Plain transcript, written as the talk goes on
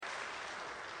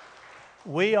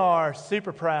We are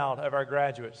super proud of our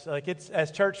graduates.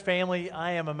 As church family,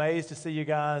 I am amazed to see you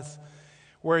guys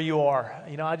where you are.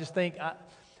 You know, I just think,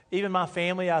 even my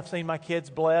family, I've seen my kids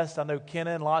blessed. I know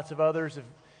Kenna and lots of others have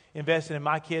invested in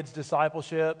my kids'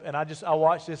 discipleship, and I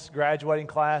watch this graduating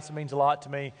class. It means a lot to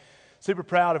me. Super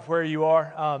proud of where you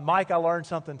are. Mike, I learned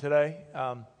something today.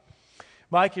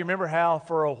 Mike, you remember how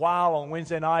for a while on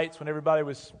Wednesday nights when everybody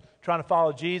was trying to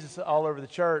follow Jesus all over the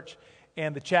church,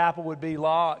 and the chapel would be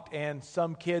locked, and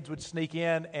some kids would sneak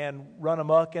in and run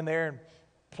amok in there and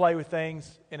play with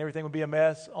things, and everything would be a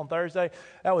mess on Thursday?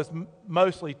 That was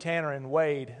mostly Tanner and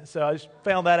Wade. So I just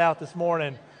found that out this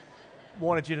morning.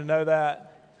 Wanted you to know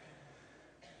that.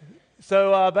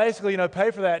 So basically,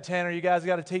 pay for that, Tanner. You guys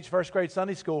got to teach first grade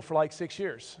Sunday school for like 6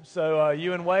 years. So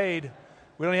you and Wade,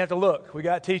 we don't even have to look. We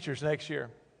got teachers next year.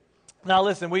 Now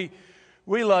listen, we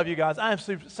love you guys. I am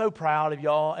so proud of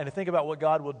y'all, and to think about what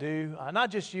God will do.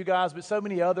 Not just you guys, but so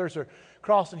many others are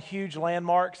crossing huge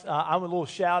landmarks. I'm a little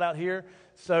shout out here.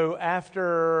 So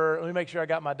let me make sure I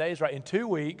got my days right. In 2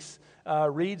 weeks,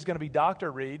 Reed's going to be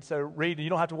Dr. Reed. So Reed, you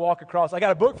don't have to walk across. I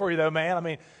got a book for you though, man. I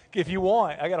mean, if you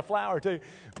want, I got a flower too.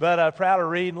 But proud of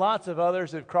Reed and lots of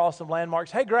others have crossed some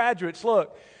landmarks. Hey, graduates,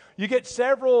 look. You get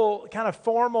several kind of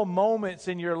formal moments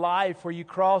in your life where you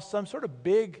cross some sort of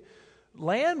big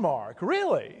landmark,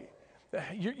 really.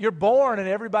 You're born and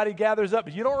everybody gathers up,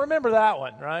 but you don't remember that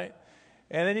one, right?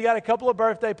 And then you got a couple of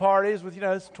birthday parties with,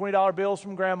 $20 bills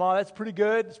from grandma. That's pretty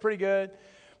good. It's pretty good.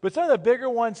 But some of the bigger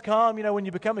ones come, when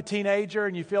you become a teenager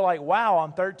and you feel like, wow,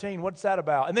 I'm 13. What's that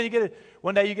about? And then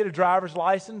one day you get a driver's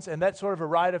license, and that's sort of a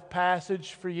rite of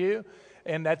passage for you.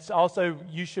 And that's also,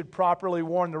 you should properly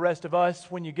warn the rest of us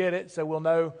when you get it so we'll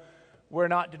know where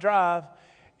not to drive.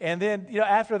 And then,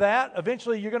 after that,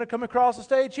 eventually you're going to come across the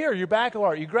stage here. You're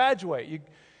baccalaureate. You graduate.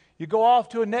 You go off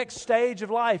to a next stage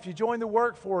of life. You join the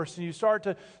workforce and you start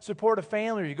to support a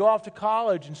family. Or you go off to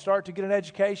college and start to get an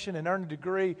education and earn a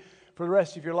degree for the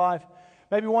rest of your life.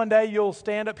 Maybe one day you'll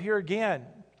stand up here again,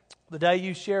 the day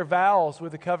you share vows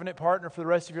with a covenant partner for the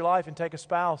rest of your life and take a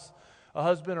spouse, a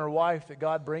husband or a wife that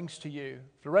God brings to you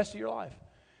for the rest of your life.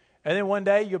 And then one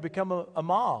day you'll become a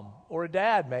mom or a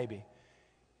dad maybe.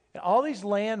 And all these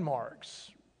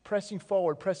landmarks, pressing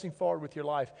forward with your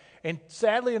life. And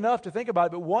sadly enough to think about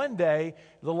it, but one day,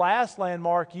 the last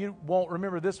landmark, you won't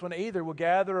remember this one either, will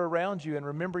gather around you and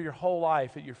remember your whole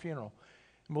life at your funeral.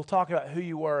 And we'll talk about who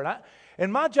you were.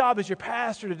 And my job as your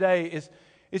pastor today is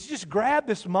to just grab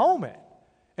this moment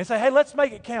and say, hey, let's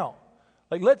make it count.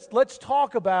 Like let's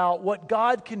talk about what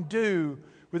God can do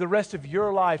with the rest of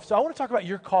your life. So I want to talk about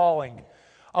your calling.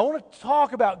 I want to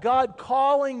talk about God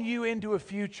calling you into a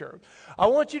future. I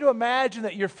want you to imagine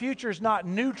that your future is not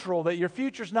neutral, that your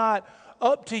future is not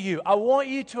up to you. I want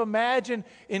you to imagine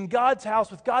in God's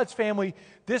house with God's family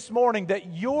this morning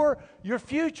that your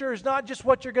future is not just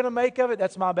what you're going to make of it.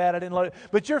 That's my bad, I didn't load it.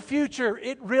 But your future,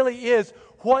 it really is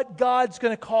what God's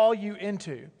going to call you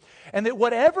into. And that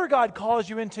whatever God calls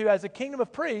you into as a kingdom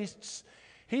of priests,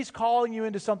 He's calling you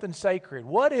into something sacred.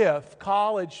 What if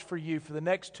college for you for the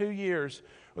next 2 years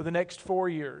or the next 4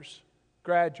 years,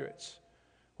 graduates?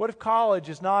 What if college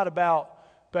is not about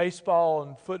baseball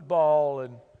and football?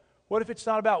 And what if it's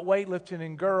not about weightlifting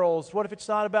and girls? What if it's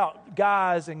not about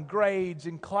guys and grades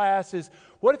and classes?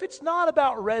 What if it's not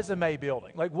about resume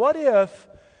building? Like, what if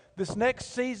this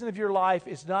next season of your life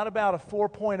is not about a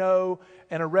 4.0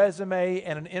 and a resume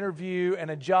and an interview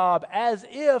and a job, as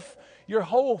if your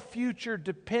whole future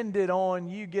depended on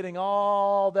you getting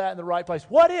all that in the right place?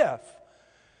 What if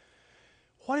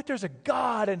there's a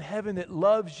God in heaven that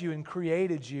loves you and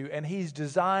created you, and He's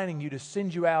designing you to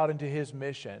send you out into His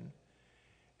mission?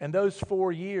 And those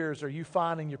 4 years are you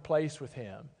finding your place with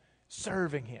Him,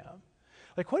 serving Him.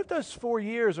 Like, what if those 4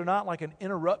 years are not like an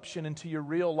interruption into your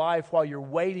real life while you're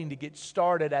waiting to get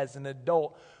started as an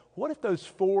adult? What if those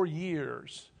 4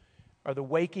 years are the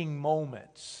waking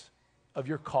moments of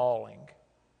your calling,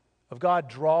 of God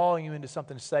drawing you into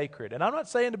something sacred? And I'm not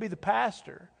saying to be the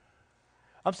pastor.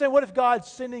 I'm saying, what if God's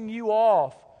sending you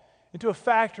off into a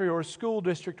factory or a school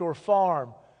district or a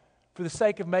farm for the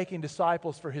sake of making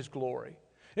disciples for His glory?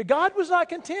 God was not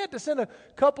content to send a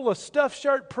couple of stuffed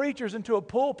shirt preachers into a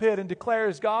pulpit and declare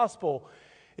His gospel.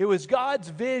 It was God's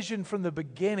vision from the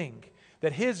beginning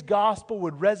that His gospel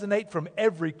would resonate from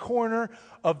every corner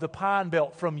of the Pine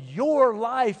Belt, from your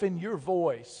life and your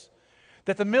voice.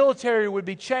 That the military would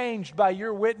be changed by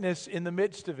your witness in the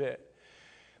midst of it.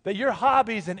 That your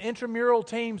hobbies and intramural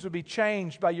teams would be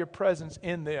changed by your presence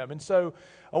in them. And so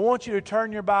I want you to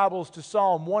turn your Bibles to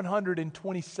Psalm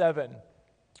 127.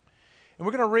 And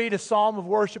we're going to read a psalm of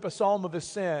worship, a psalm of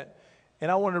ascent. And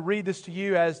I want to read this to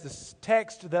you as the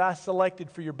text that I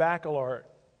selected for your baccalaureate.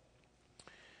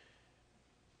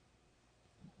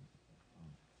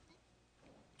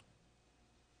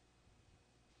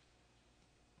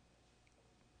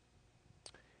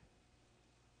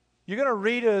 You're going to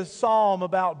read a psalm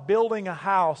about building a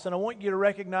house, and I want you to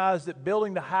recognize that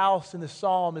building the house in the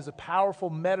psalm is a powerful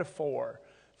metaphor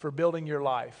for building your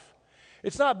life.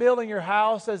 It's not building your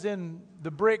house as in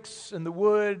the bricks and the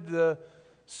wood, the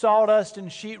sawdust and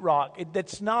sheetrock.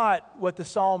 That's not what the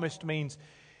psalmist means.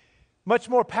 Much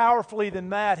more powerfully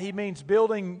than that, he means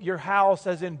building your house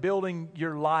as in building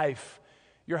your life,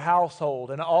 your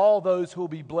household, and all those who will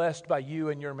be blessed by you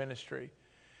and your ministry.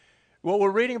 What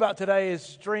we're reading about today is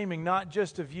streaming not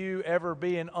just of you ever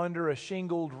being under a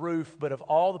shingled roof, but of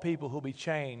all the people who will be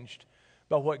changed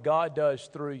by what God does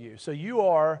through you. So you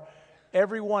are,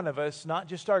 every one of us, not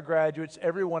just our graduates,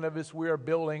 every one of us, we are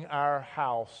building our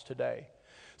house today.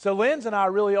 So Linz and I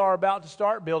really are about to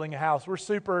start building a house. We're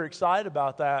super excited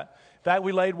about that. In fact,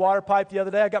 we laid water pipe the other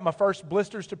day. I got my first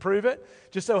blisters to prove it.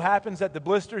 Just so happens that the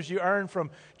blisters you earn from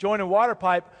joining water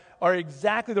pipe are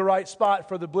exactly the right spot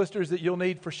for the blisters that you'll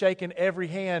need for shaking every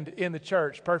hand in the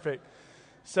church. Perfect.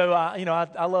 So,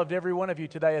 I loved every one of you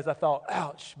today as I thought,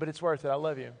 ouch, but it's worth it. I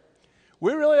love you.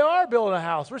 We really are building a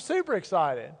house. We're super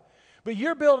excited. But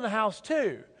you're building a house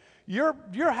too.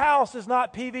 Your house is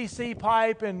not PVC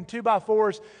pipe and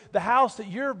 2x4s. The house that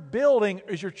you're building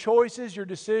is your choices, your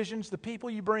decisions, the people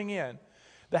you bring in,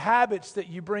 the habits that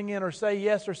you bring in or say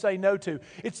yes or say no to.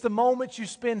 It's the moments you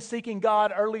spend seeking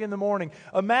God early in the morning.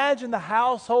 Imagine the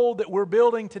household that we're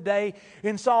building today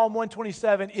in Psalm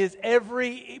 127 is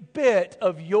every bit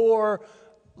of your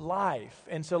life.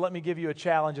 And so let me give you a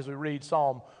challenge as we read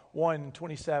Psalm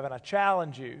 127. I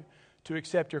challenge you to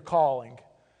accept your calling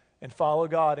and follow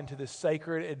God into this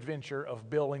sacred adventure of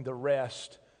building the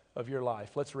rest of your life.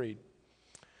 Let's read.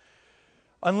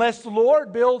 Unless the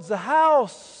Lord builds the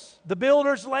house, the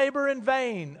builders labor in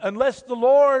vain. Unless the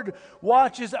Lord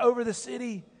watches over the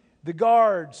city, the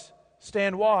guards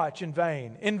stand watch in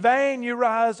vain. In vain you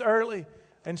rise early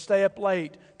and stay up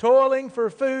late, toiling for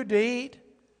food to eat,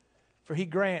 for He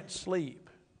grants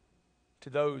sleep to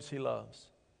those He loves.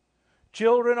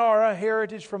 Children are a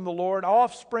heritage from the Lord,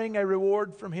 offspring a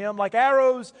reward from Him. Like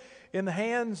arrows in the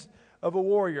hands of a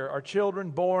warrior are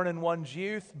children born in one's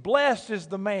youth. Blessed is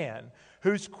the man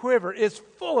whose quiver is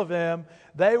full of them.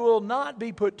 They will not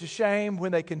be put to shame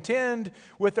when they contend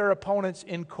with their opponents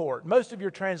in court. Most of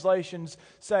your translations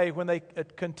say when they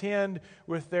contend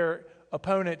with their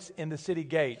opponents in the city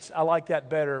gates. I like that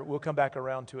better. We'll come back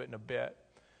around to it in a bit.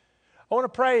 I want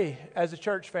to pray as a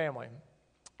church family.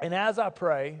 And as I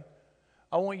pray,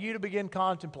 I want you to begin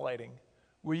contemplating,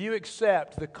 will you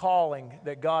accept the calling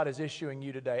that God is issuing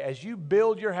you today? As you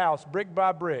build your house brick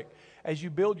by brick, as you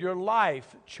build your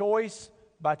life choice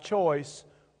by choice,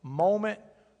 moment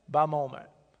by moment,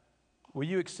 will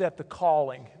you accept the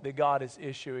calling that God is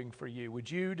issuing for you? Would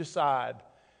you decide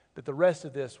that the rest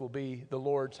of this will be the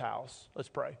Lord's house? Let's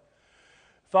pray.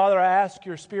 Father, I ask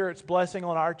your Spirit's blessing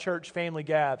on our church family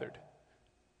gathered,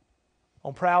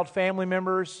 on proud family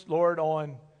members, Lord,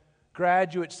 on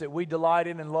graduates that we delight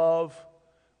in and love,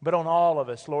 but on all of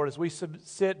us, Lord, as we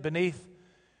sit beneath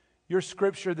your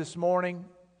scripture this morning,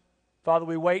 Father,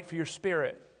 we wait for your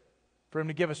Spirit, for Him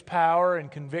to give us power and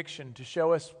conviction to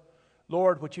show us,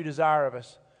 Lord, what you desire of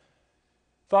us.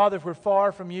 Father, if we're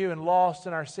far from you and lost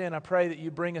in our sin, I pray that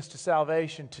you bring us to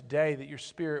salvation today, that your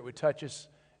Spirit would touch us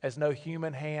as no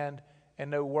human hand and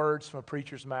no words from a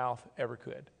preacher's mouth ever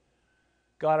could.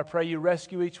 God, I pray you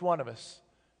rescue each one of us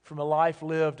from a life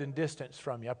lived in distance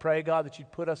from you. I pray, God, that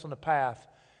you'd put us on the path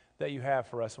that you have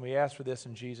for us. And we ask for this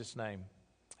in Jesus' name.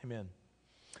 Amen.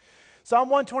 Psalm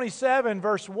 127,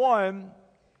 verse 1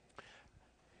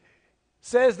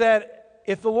 says that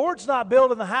if the Lord's not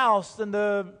building the house, then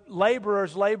the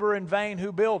laborers labor in vain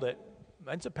who build it.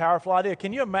 That's a powerful idea.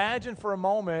 Can you imagine for a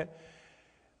moment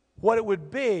what it would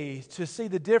be to see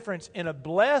the difference in a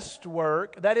blessed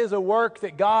work, that is a work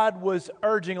that God was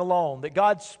urging along, that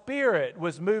God's Spirit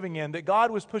was moving in, that God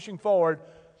was pushing forward,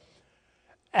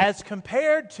 as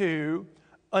compared to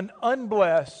an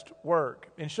unblessed work.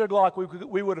 In Shuglock,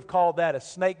 we would have called that a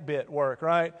snake bit work,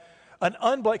 right?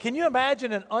 Can you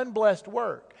imagine an unblessed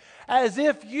work? As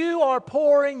if you are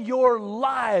pouring your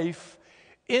life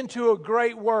into a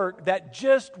great work that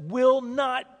just will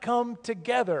not come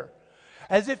together.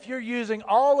 As if you're using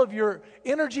all of your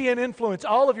energy and influence,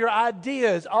 all of your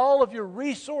ideas, all of your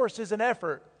resources and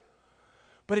effort,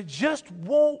 but it just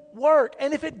won't work.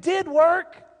 And if it did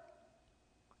work,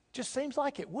 it just seems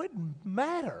like it wouldn't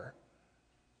matter.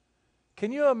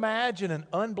 Can you imagine an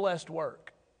unblessed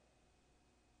work?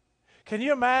 Can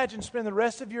you imagine spending the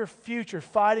rest of your future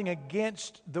fighting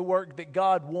against the work that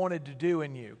God wanted to do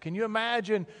in you? Can you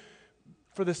imagine,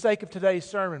 for the sake of today's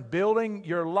sermon, building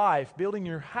your life, building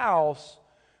your house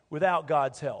without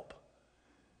God's help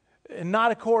and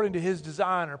not according to His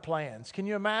design or plans? Can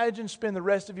you imagine spending the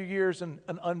rest of your years in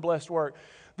an unblessed work?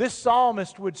 This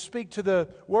psalmist would speak to the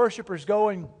worshipers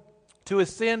going to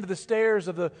ascend the stairs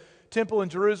of the temple in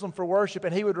Jerusalem for worship,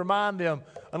 and he would remind them,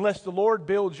 unless the Lord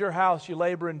builds your house, you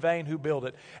labor in vain who build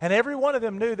it. And every one of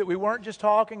them knew that we weren't just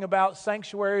talking about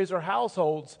sanctuaries or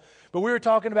households, but we were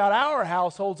talking about our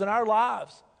households and our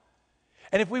lives.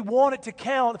 And if we want it to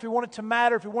count, if we want it to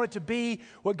matter, if we want it to be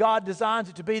what God designs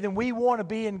it to be, then we want to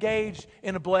be engaged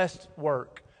in a blessed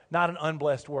work, not an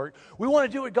unblessed work. We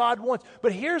want to do what God wants.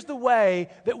 But here's the way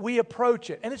that we approach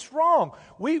it. And it's wrong.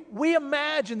 We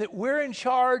imagine that we're in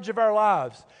charge of our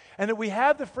lives and that we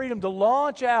have the freedom to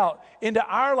launch out into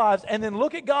our lives and then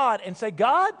look at God and say,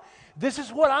 God, this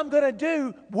is what I'm going to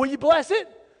do. Will you bless it?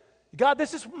 God,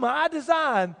 this is my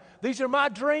design. These are my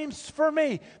dreams for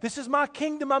me. This is my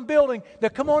kingdom I'm building. Now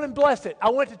come on and bless it. I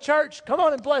went to church. Come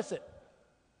on and bless it.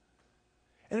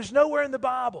 And there's nowhere in the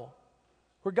Bible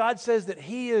where God says that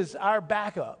He is our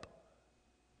backup.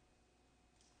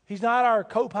 He's not our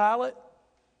co-pilot.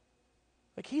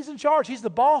 Like He's in charge. He's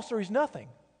the boss or He's nothing.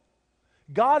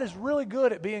 God is really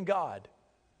good at being God,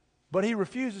 but He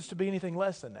refuses to be anything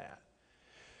less than that.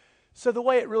 So the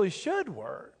way it really should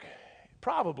work,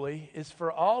 probably, is for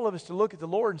all of us to look at the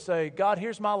Lord and say, God,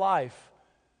 here's my life.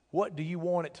 What do you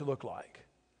want it to look like?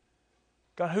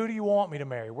 God, who do you want me to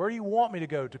marry? Where do you want me to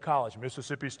go to college?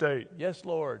 Mississippi State. Yes,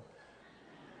 Lord.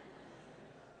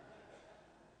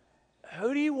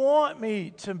 Who do you want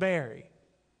me to marry?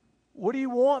 What do you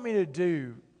want me to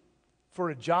do for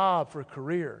a job, for a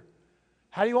career?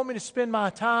 How do you want me to spend my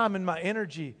time and my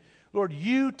energy? Lord,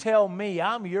 you tell me.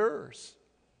 I'm yours.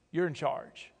 You're in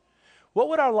charge. What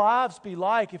would our lives be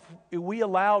like if we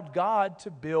allowed God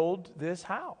to build this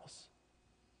house?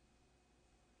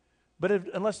 But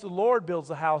unless the Lord builds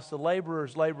the house, the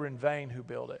laborers labor in vain who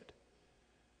build it.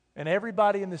 And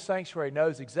everybody in the sanctuary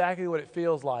knows exactly what it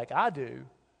feels like, I do,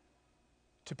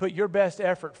 to put your best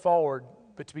effort forward,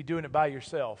 but to be doing it by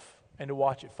yourself and to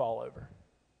watch it fall over.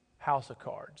 House of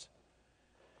cards.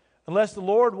 Unless the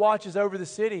Lord watches over the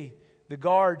city, the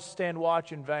guards stand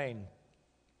watch in vain.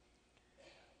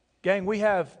 Gang, we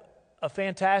have a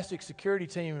fantastic security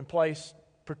team in place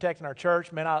protecting our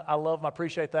church. Man, I love them. I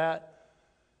appreciate that.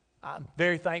 I'm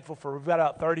very thankful for, we've got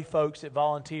about 30 folks that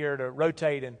volunteer to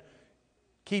rotate and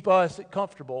keep us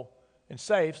comfortable and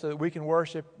safe so that we can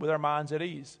worship with our minds at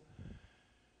ease.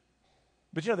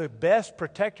 But you know, the best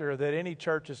protector that any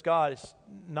church has got is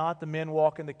not the men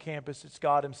walking the campus, it's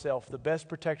God Himself. The best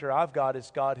protector I've got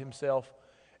is God Himself.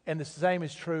 And the same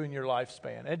is true in your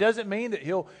lifespan. And it doesn't mean that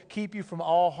He'll keep you from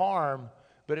all harm,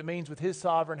 but it means with His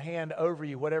sovereign hand over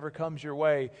you, whatever comes your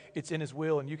way, it's in His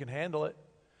will and you can handle it.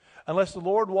 Unless the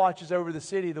Lord watches over the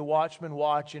city, the watchmen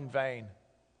watch in vain.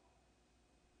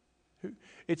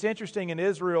 It's interesting, in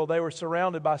Israel, they were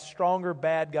surrounded by stronger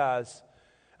bad guys.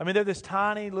 I mean, they're this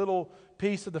tiny little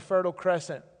piece of the Fertile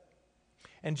Crescent.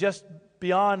 And just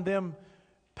beyond them,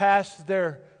 past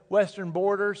their western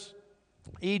borders,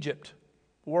 Egypt,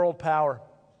 world power.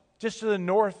 Just to the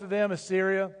north of them,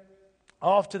 Assyria.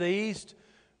 Off to the east,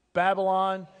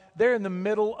 Babylon. They're in the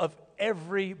middle of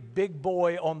every big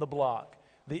boy on the block.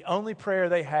 The only prayer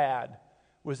they had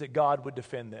was that God would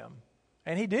defend them.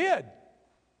 And He did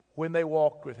when they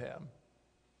walked with Him.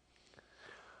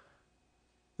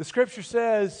 The Scripture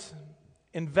says,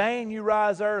 in vain you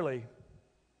rise early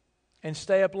and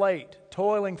stay up late,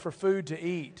 toiling for food to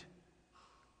eat.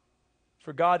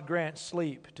 For God grants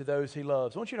sleep to those He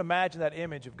loves. I want you to imagine that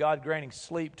image of God granting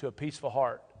sleep to a peaceful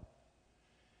heart.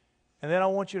 And then I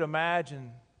want you to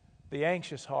imagine the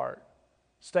anxious heart,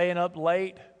 staying up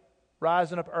late,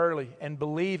 rising up early, and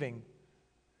believing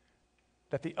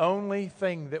that the only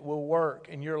thing that will work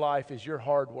in your life is your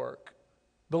hard work.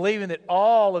 Believing that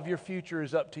all of your future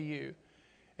is up to you.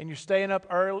 And you're staying up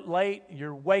late,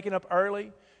 you're waking up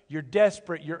early, you're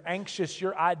desperate, you're anxious,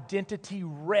 your identity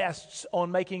rests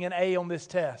on making an A on this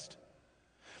test.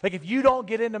 Like if you don't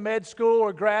get into med school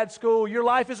or grad school, your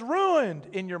life is ruined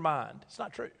in your mind. It's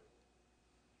not true.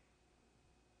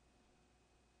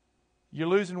 You're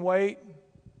losing weight,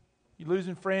 you're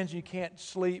losing friends, and you can't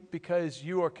sleep because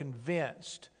you are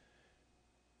convinced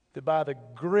that by the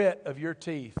grit of your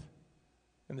teeth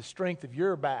and the strength of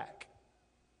your back,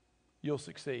 you'll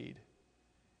succeed.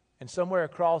 And somewhere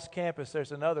across campus,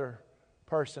 there's another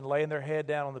person laying their head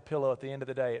down on the pillow at the end of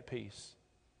the day at peace.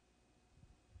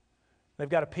 They've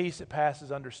got a peace that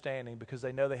passes understanding because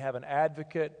they know they have an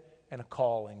advocate and a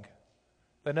calling.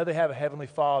 They know they have a Heavenly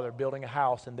Father building a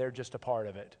house, and they're just a part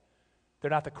of it.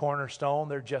 They're not the cornerstone,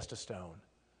 they're just a stone.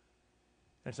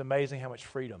 And it's amazing how much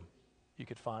freedom you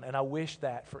could find. And I wish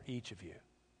that for each of you.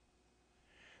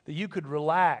 That you could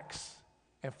relax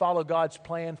and follow God's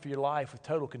plan for your life with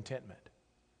total contentment.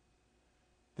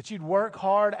 That you'd work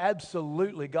hard,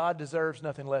 absolutely. God deserves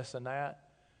nothing less than that.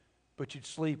 But you'd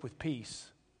sleep with peace,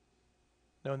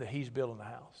 knowing that He's building the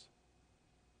house.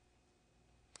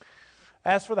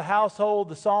 As for the household,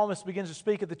 the psalmist begins to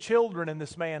speak of the children in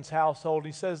this man's household.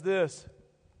 He says this.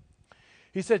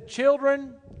 He said,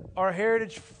 children are a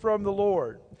heritage from the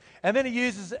Lord. And then he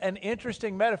uses an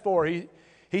interesting metaphor.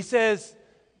 He says,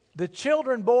 the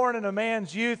children born in a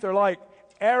man's youth are like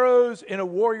arrows in a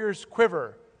warrior's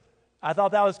quiver. I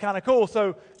thought that was kind of cool.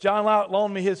 So John Laut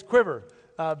loaned me his quiver.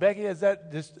 Becky,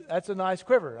 that's a nice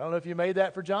quiver. I don't know if you made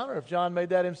that for John or if John made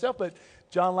that himself, but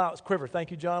John Laut's quiver.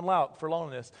 Thank you, John Laut, for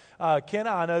loaning this.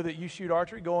 Kenna, I know that you shoot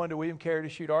archery, going to William Carey to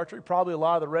shoot archery. Probably a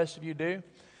lot of the rest of you do.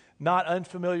 Not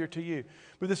unfamiliar to you.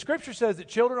 But the Scripture says that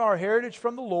children are a heritage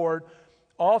from the Lord,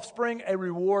 offspring a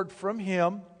reward from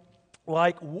Him.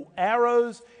 Like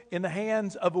arrows in the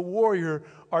hands of a warrior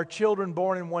are children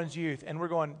born in one's youth. And we're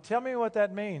going, tell me what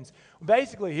that means.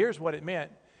 Basically, here's what it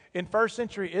meant. In first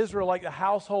century Israel, like the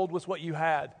household was what you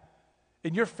had.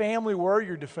 And your family were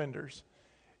your defenders.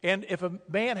 And if a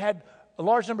man had a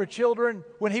large number of children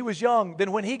when he was young,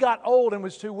 then when he got old and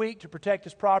was too weak to protect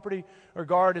his property or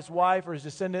guard his wife or his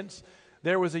descendants,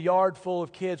 there was a yard full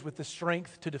of kids with the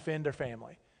strength to defend their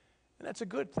family. And that's a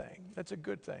good thing. That's a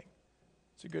good thing.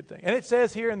 It's a good thing. And it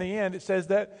says here in the end, it says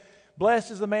that blessed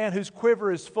is the man whose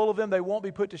quiver is full of them. They won't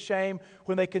be put to shame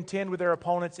when they contend with their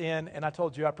opponents in, and I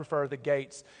told you I prefer the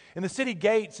gates. In the city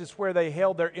gates is where they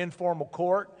held their informal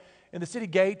court. And the city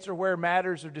gates are where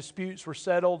matters or disputes were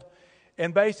settled.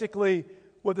 And basically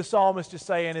what the psalmist is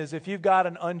saying is if you've got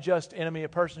an unjust enemy, a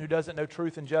person who doesn't know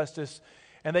truth and justice,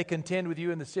 and they contend with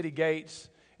you in the city gates,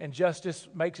 and justice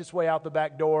makes its way out the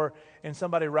back door, and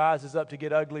somebody rises up to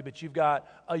get ugly, but you've got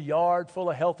a yard full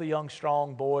of healthy, young,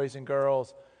 strong boys and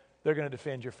girls, they're going to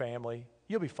defend your family.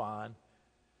 You'll be fine.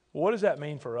 Well, what does that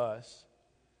mean for us?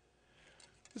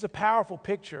 It's a powerful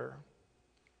picture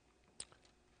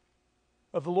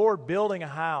of the Lord building a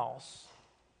house.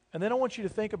 And then I want you to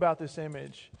think about this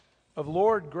image of the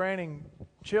Lord granting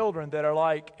children that are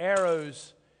like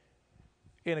arrows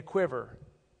in a quiver.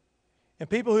 And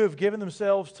people who have given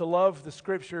themselves to love the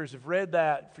Scriptures have read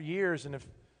that for years and have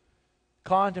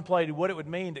contemplated what it would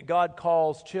mean that God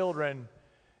calls children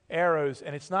arrows.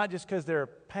 And it's not just because they're a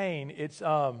pain. It's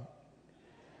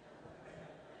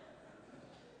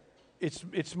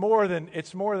more than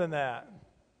that.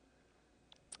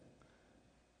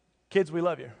 Kids, we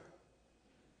love you.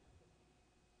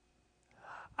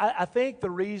 I think the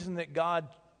reason that God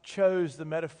chose the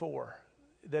metaphor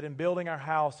that in building our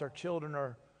house, our children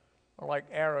are like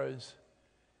arrows.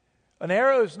 An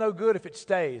arrow is no good if it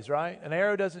stays, right? An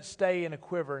arrow doesn't stay in a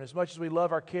quiver. And as much as we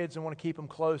love our kids and want to keep them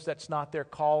close, that's not their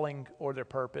calling or their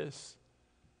purpose.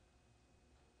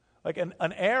 Like an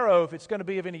arrow, if it's going to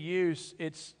be of any use,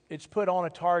 it's put on a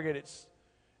target.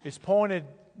 It's pointed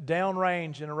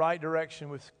downrange in the right direction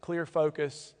with clear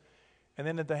focus. And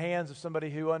then at the hands of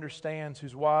somebody who understands,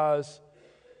 who's wise,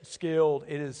 skilled,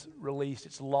 it is released.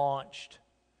 It's launched.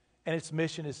 And its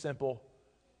mission is simple.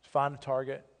 Find a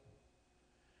target.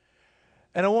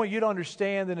 And I want you to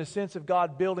understand that in a sense of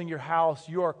God building your house,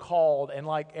 you are called, and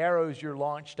like arrows, you're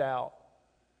launched out.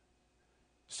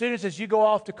 Students, as you go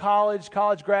off to college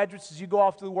graduates, as you go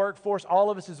off to the workforce, all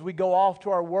of us as we go off to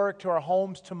our work, to our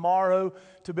homes tomorrow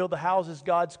to build the houses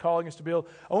God's calling us to build,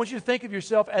 I want you to think of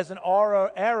yourself as an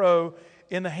arrow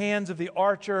in the hands of the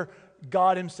archer,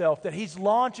 God Himself, that He's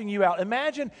launching you out.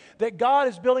 Imagine that God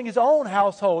is building His own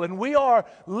household, and we are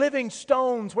living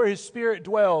stones where His Spirit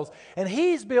dwells. And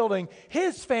He's building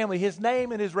His family, His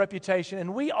name, and His reputation.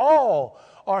 And we all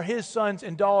are His sons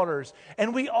and daughters.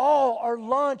 And we all are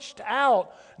launched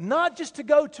out, not just to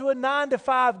go to a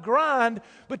 9-to-5 grind,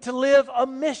 but to live a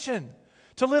mission,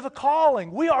 to live a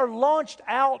calling. We are launched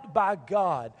out by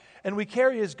God, and we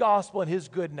carry His gospel and His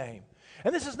good name.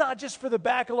 And this is not just for the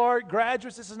baccalaureate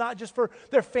graduates. This is not just for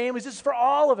their families. This is for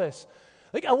all of us.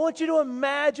 Like, I want you to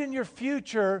imagine your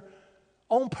future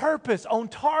on purpose, on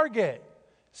target,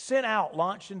 sent out,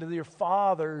 launched into your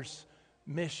Father's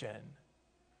mission.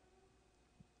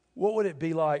 What would it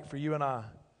be like for you and I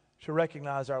to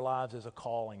recognize our lives as a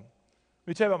calling? Let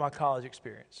me tell you about my college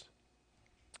experience.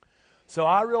 So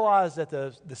I realized that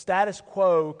the status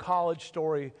quo college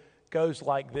story goes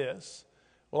like this.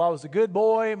 Well, I was a good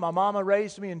boy. My mama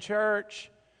raised me in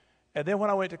church. And then when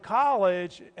I went to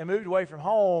college and moved away from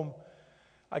home,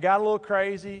 I got a little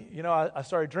crazy. I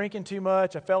started drinking too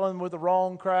much. I fell in with the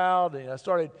wrong crowd. And I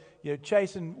started,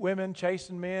 chasing women,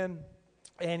 chasing men.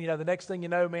 And, the next thing you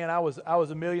know, man, I was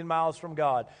a million miles from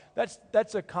God.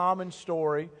 That's a common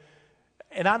story.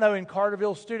 And I know in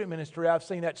Carterville Student Ministry, I've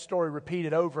seen that story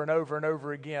repeated over and over and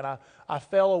over again. I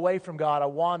fell away from God. I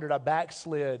wandered. I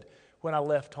backslid when I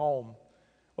left home.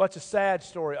 Well, it's a sad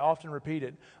story, often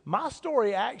repeated. My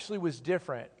story actually was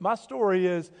different. My story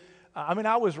is,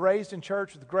 I was raised in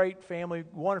church with a great family,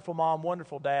 wonderful mom,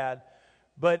 wonderful dad.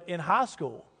 But in high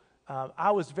school,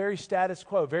 I was very status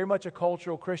quo, very much a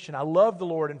cultural Christian. I loved the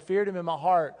Lord and feared Him in my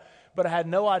heart, but I had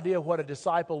no idea what a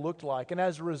disciple looked like. And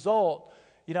as a result,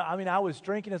 I was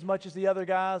drinking as much as the other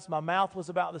guys. My mouth was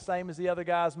about the same as the other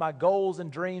guys. My goals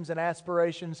and dreams and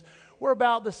aspirations were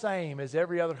about the same as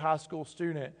every other high school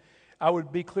student. I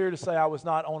would be clear to say I was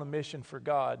not on a mission for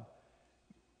God.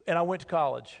 And I went to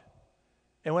college.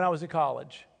 And when I was in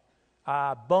college,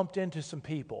 I bumped into some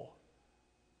people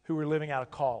who were living out a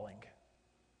calling.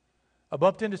 I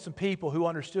bumped into some people who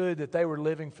understood that they were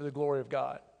living for the glory of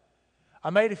God.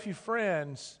 I made a few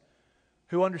friends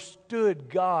who understood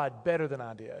God better than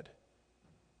I did.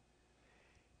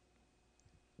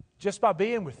 Just by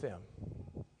being with them,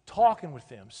 talking with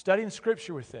them, studying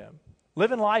Scripture with them,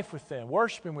 living life with them,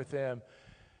 worshiping with them,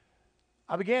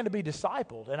 I began to be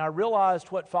discipled, and I realized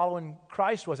what following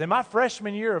Christ was. In my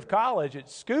freshman year of college at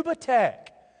Scuba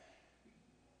Tech,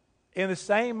 in the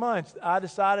same month, I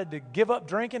decided to give up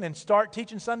drinking and start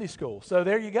teaching Sunday school. So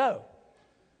there you go.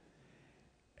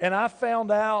 And I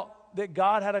found out that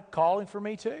God had a calling for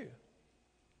me too.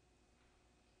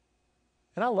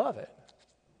 And I love it.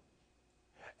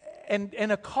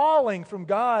 And a calling from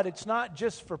God, it's not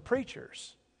just for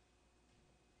preachers.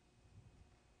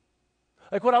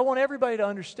 Like, what I want everybody to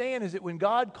understand is that when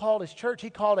God called His church, He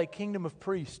called a kingdom of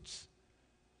priests.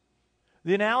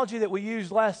 The analogy that we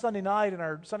used last Sunday night in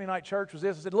our Sunday night church was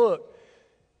this. I said, look,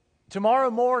 tomorrow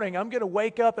morning I'm going to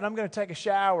wake up and I'm going to take a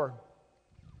shower.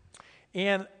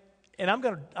 And I'm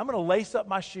going to lace up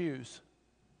my shoes.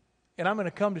 And I'm going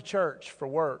to come to church for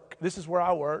work. This is where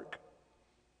I work.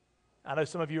 I know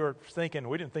some of you are thinking,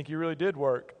 we didn't think you really did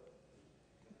work.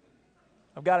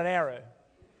 I've got an arrow.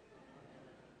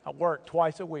 I work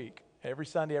twice a week, every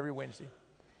Sunday, every Wednesday.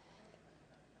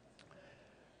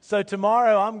 So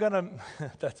tomorrow I'm going to,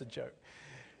 that's a joke.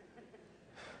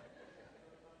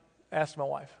 Ask my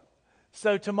wife.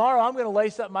 So tomorrow I'm going to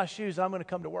lace up my shoes and I'm going to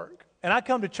come to work. And I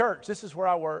come to church. This is where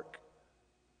I work.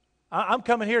 I'm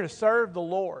coming here to serve the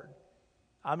Lord.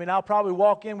 I'll probably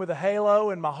walk in with a halo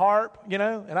and my harp, and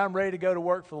I'm ready to go to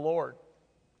work for the Lord.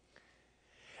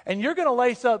 And you're going to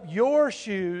lace up your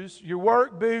shoes, your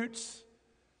work boots,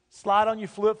 slide on your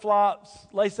flip-flops,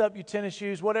 lace up your tennis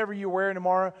shoes, whatever you're wearing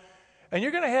tomorrow. And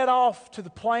you're going to head off to the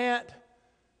plant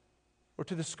or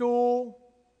to the school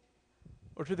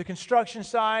or to the construction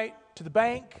site, to the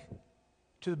bank,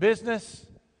 to the business,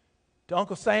 to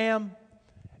Uncle Sam.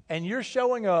 And you're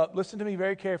showing up, listen to me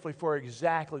very carefully, for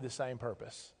exactly the same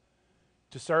purpose,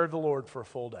 to serve the Lord for a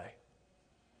full day.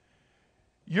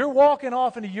 You're walking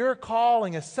off into your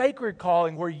calling, a sacred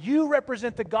calling, where you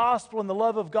represent the gospel and the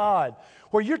love of God,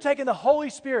 where you're taking the Holy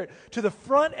Spirit to the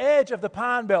front edge of the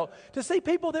Pine Belt to see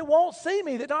people that won't see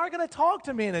me, that aren't going to talk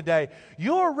to me in a day.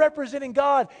 You're representing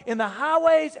God in the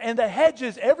highways and the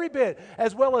hedges every bit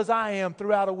as well as I am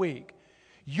throughout a week.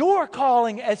 Your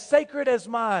calling as sacred as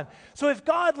mine. So if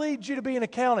God leads you to be an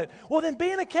accountant, well then be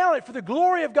an accountant for the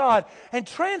glory of God and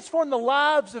transform the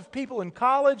lives of people in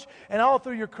college and all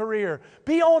through your career.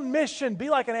 Be on mission.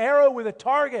 Be like an arrow with a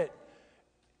target.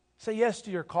 Say yes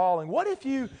to your calling. What if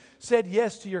you said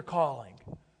yes to your calling?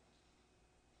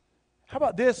 How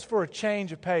about this for a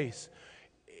change of pace?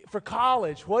 For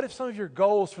college, what if some of your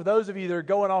goals, for those of you that are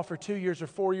going off for 2 years or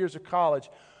 4 years of college,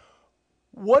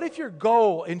 what if your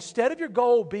goal, instead of your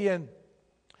goal being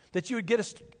that you would get a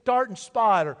starting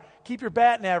spot or keep your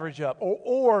batting average up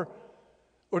or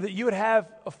that you would have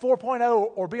a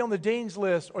 4.0 or be on the dean's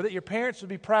list or that your parents would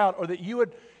be proud or that you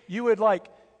would like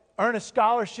earn a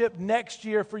scholarship next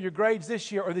year for your grades this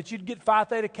year or that you'd get Phi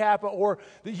Theta Kappa or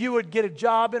that you would get a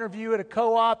job interview at a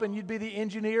co-op and you'd be the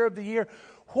engineer of the year?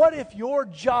 What if your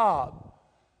job,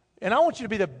 and I want you to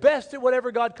be the best at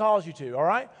whatever God calls you to, all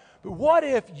right? But what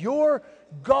if your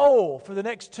goal for the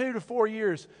next 2 to 4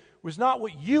 years was not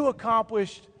what you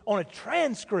accomplished on a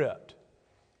transcript?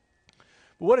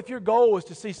 But what if your goal was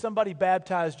to see somebody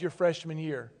baptized your freshman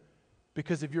year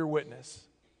because of your witness?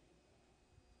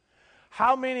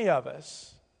 How many of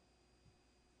us,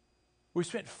 we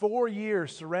spent 4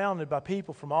 years surrounded by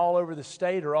people from all over the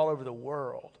state or all over the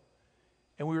world,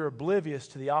 and we were oblivious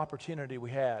to the opportunity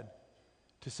we had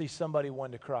to see somebody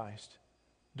won to Christ?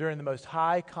 during the most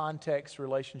high context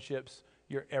relationships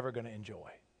you're ever going to enjoy.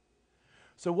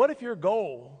 So what if your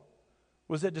goal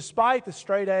was that despite the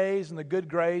straight A's and the good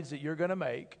grades that you're going to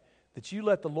make, that you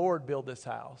let the Lord build this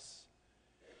house,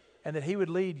 and that He would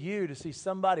lead you to see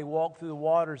somebody walk through the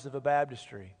waters of a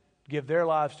baptistry, give their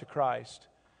lives to Christ,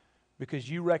 because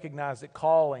you recognize that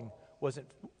calling wasn't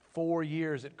 4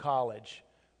 years at college,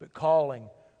 but calling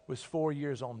was 4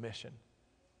 years on mission.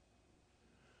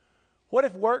 What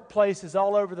if workplaces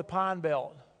all over the Pine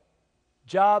Belt,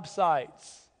 job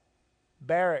sites,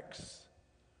 barracks,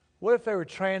 what if they were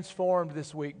transformed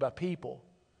this week by people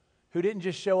who didn't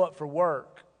just show up for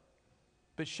work,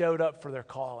 but showed up for their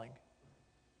calling?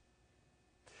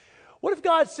 What if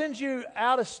God sends you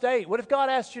out of state? What if God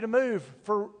asks you to move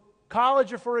for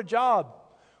college or for a job?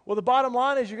 Well, the bottom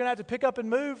line is you're going to have to pick up and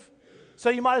move,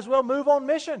 so you might as well move on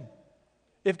mission.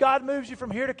 If God moves you from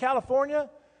here to California,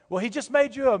 well, He just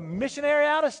made you a missionary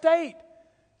out of state.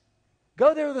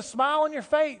 Go there with a smile on your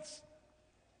face.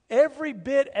 Every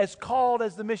bit as called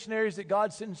as the missionaries that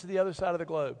God sends to the other side of the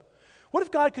globe. What if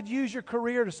God could use your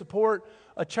career to support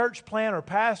a church plant or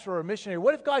pastor or a missionary?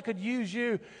 What if God could use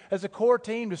you as a core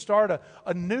team to start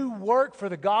a new work for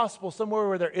the gospel somewhere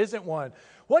where there isn't one?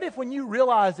 What if when you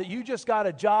realize that you just got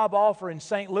a job offer in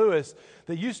St. Louis,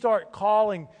 that you start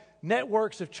calling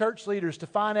networks of church leaders to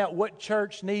find out what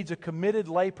church needs a committed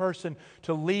layperson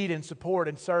to lead and support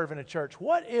and serve in a church?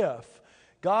 What if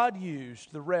God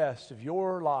used the rest of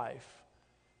your life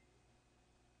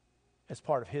as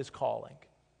part of His calling,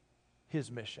 His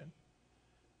mission?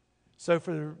 So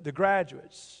for the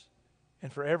graduates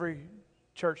and for every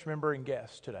church member and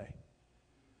guest today,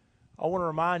 I want to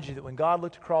remind you that when God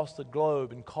looked across the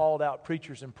globe and called out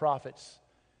preachers and prophets,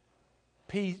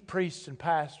 priests and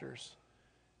pastors,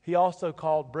 He also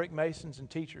called brick masons and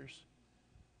teachers.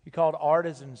 He called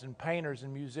artisans and painters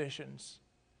and musicians.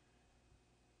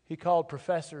 He called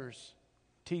professors,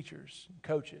 teachers, and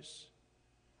coaches.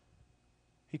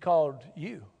 He called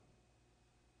you.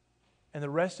 And the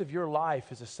rest of your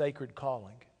life is a sacred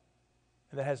calling.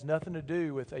 And that has nothing to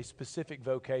do with a specific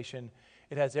vocation.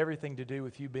 It has everything to do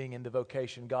with you being in the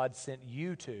vocation God sent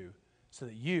you to so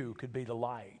that you could be the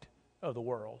light of the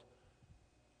world.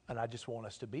 And I just want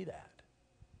us to be that.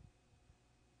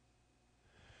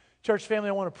 Church family,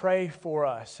 I want to pray for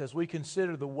us as we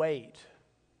consider the weight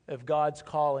of God's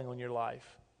calling on your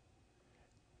life.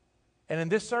 And in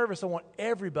this service, I want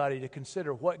everybody to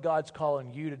consider what God's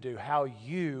calling you to do, how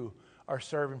you are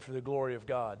serving for the glory of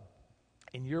God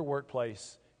in your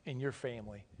workplace, in your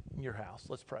family, in your house.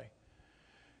 Let's pray.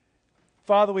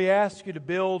 Father, we ask you to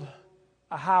build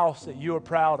a house that you are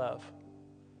proud of.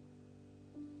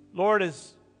 Lord,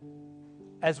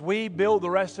 as we build the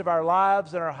rest of our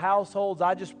lives and our households,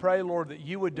 I just pray, Lord, that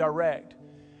you would direct,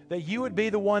 that you would be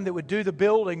the one that would do the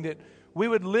building, that we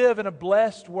would live in a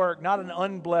blessed work, not an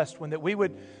unblessed one, that we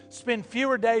would spend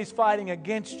fewer days fighting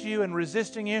against you and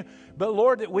resisting you, but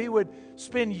Lord, that we would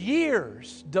spend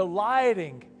years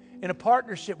delighting in a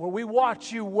partnership where we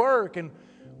watch you work and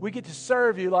we get to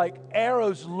serve you like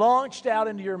arrows launched out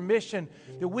into your mission,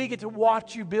 that we get to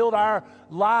watch you build our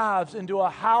lives into a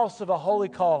house of a holy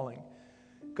calling.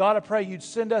 God, I pray you'd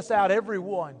send us out,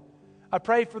 everyone. I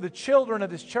pray for the children of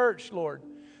this church, Lord,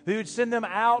 that you'd send them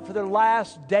out for their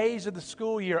last days of the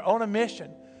school year on a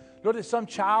mission. Lord, that some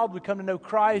child would come to know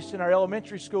Christ in our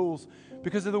elementary schools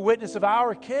because of the witness of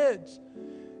our kids.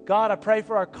 God, I pray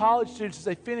for our college students as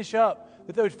they finish up,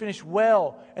 that they would finish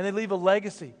well and they leave a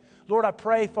legacy. Lord, I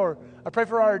pray for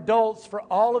our adults, for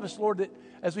all of us, Lord, that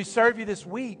as we serve you this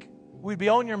week, we'd be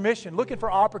on your mission, looking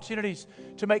for opportunities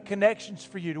to make connections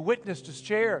for you, to witness, to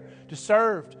share, to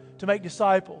serve, to make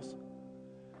disciples.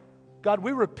 God,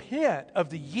 we repent of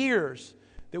the years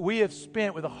that we have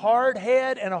spent with a hard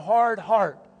head and a hard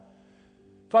heart.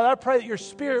 Father, I pray that your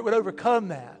Spirit would overcome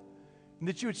that and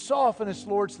that you would soften us,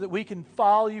 Lord, so that we can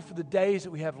follow you for the days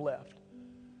that we have left.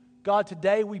 God,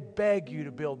 today we beg you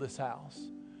to build this house.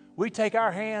 We take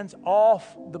our hands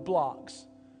off the blocks.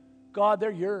 God,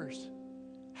 they're yours.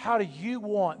 How do you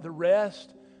want the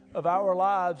rest of our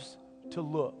lives to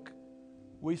look?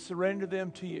 We surrender them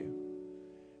to you.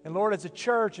 And Lord, as a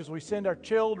church, as we send our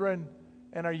children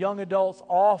and our young adults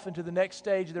off into the next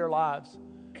stage of their lives,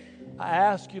 I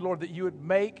ask you, Lord, that you would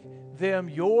make them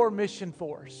your mission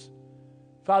force.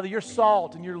 Father, your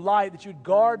salt and your light, that you would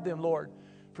guard them, Lord,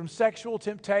 from sexual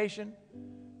temptation,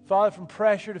 Father, from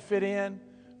pressure to fit in,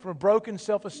 from a broken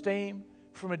self-esteem,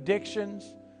 from addictions.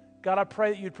 God, I pray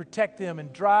that you'd protect them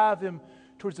and drive them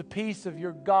towards the peace of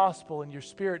your gospel and your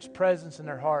Spirit's presence in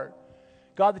their heart.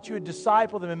 God, that you would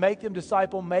disciple them and make them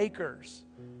disciple makers.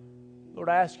 Lord,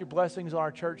 I ask your blessings on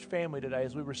our church family today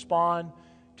as we respond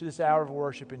to this hour of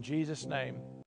worship in Jesus' name.